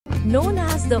Known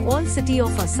as the Oil City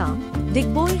of Assam,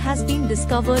 Digboi has been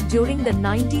discovered during the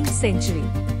 19th century.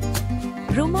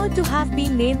 Rumored to have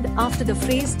been named after the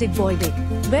phrase Digboi dig,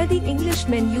 where the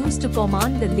Englishmen used to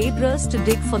command the labourers to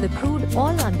dig for the crude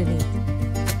oil underneath.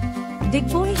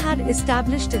 Digboi had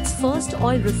established its first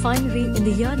oil refinery in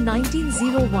the year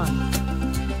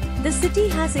 1901. The city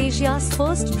has Asia's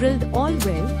first drilled oil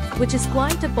well, which is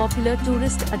quite a popular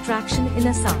tourist attraction in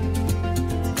Assam.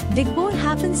 Digboi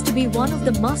happens to be one of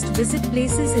the must-visit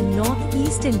places in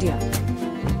northeast India.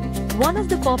 One of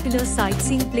the popular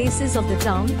sightseeing places of the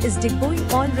town is Digboi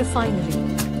Oil Refinery.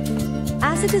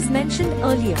 As it is mentioned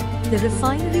earlier, the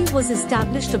refinery was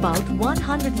established about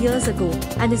 100 years ago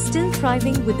and is still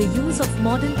thriving with the use of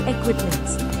modern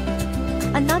equipments.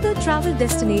 Another travel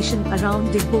destination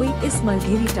around Digboi is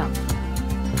Margherita.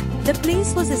 The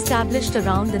place was established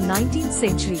around the 19th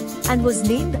century and was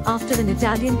named after an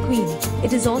Italian queen.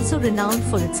 It is also renowned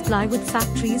for its plywood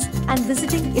factories, and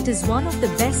visiting it is one of the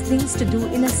best things to do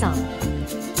in Assam.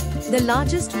 The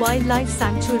largest wildlife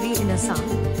sanctuary in Assam,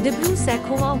 Digboi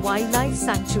Sekhowa Wildlife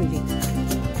Sanctuary,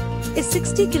 is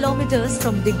 60 kilometers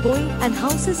from Digboi and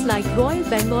houses like Royal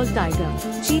Bengal tiger,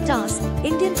 cheetahs,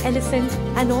 Indian elephant,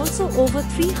 and also over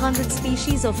 300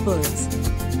 species of birds.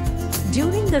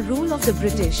 During the rule of the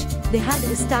British, they had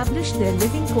established their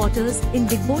living quarters in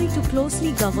Digboi to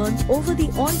closely govern over the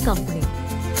oil company.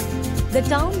 The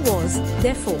town was,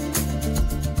 therefore,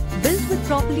 built with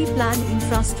properly planned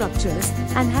infrastructures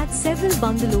and had several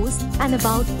bungalows and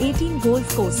about 18 golf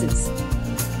courses.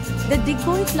 The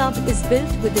Digboi Club is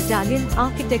built with Italian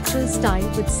architectural style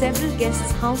with several guest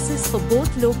houses for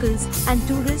both locals and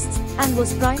tourists, and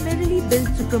was primarily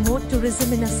built to promote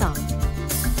tourism in Assam.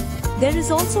 There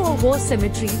is also a war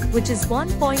cemetery which is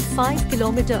 1.5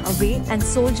 km away, and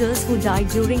soldiers who died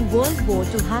during World War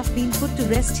II have been put to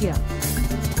rest here.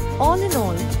 All in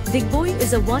all, Digboi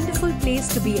is a wonderful place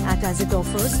to be at as it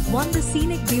offers one the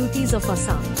scenic beauties of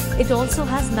Assam. It also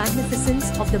has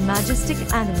magnificence of the majestic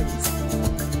animals,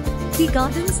 tea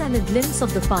gardens, and a glimpse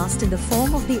of the past in the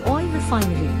form of the oil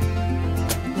refinery.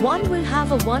 One will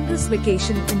have a wondrous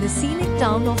vacation in the scenic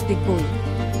town of Digboi.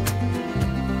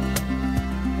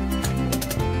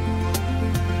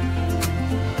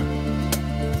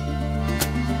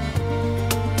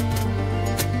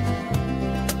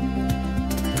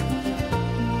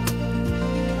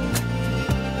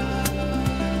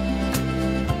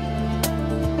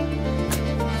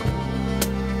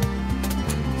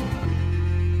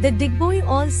 The Digboi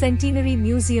Oil Centenary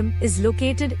Museum is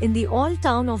located in the oil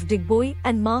town of Digboi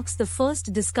and marks the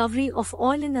first discovery of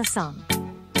oil in Assam.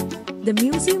 The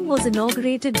museum was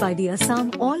inaugurated by the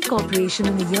Assam Oil Corporation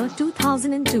in the year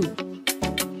 2002.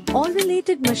 All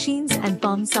related machines and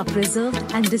pumps are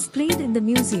preserved and displayed in the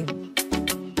museum.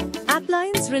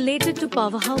 Appliances related to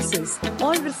powerhouses,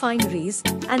 oil refineries,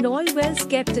 and oil wells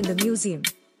kept in the museum.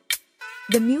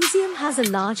 The museum has a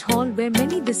large hall where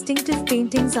many distinctive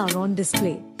paintings are on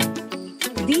display.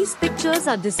 These pictures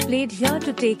are displayed here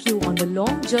to take you on the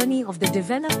long journey of the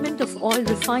development of oil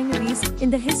refineries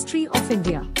in the history of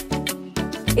India.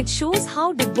 It shows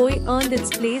how Digboi earned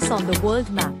its place on the world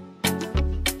map.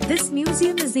 This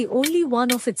museum is the only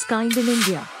one of its kind in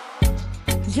India.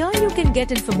 Here you can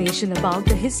get information about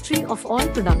the history of oil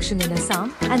production in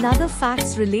Assam and other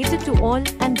facts related to oil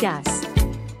and gas.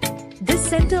 This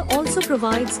center also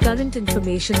provides current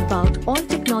information about oil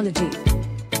technology.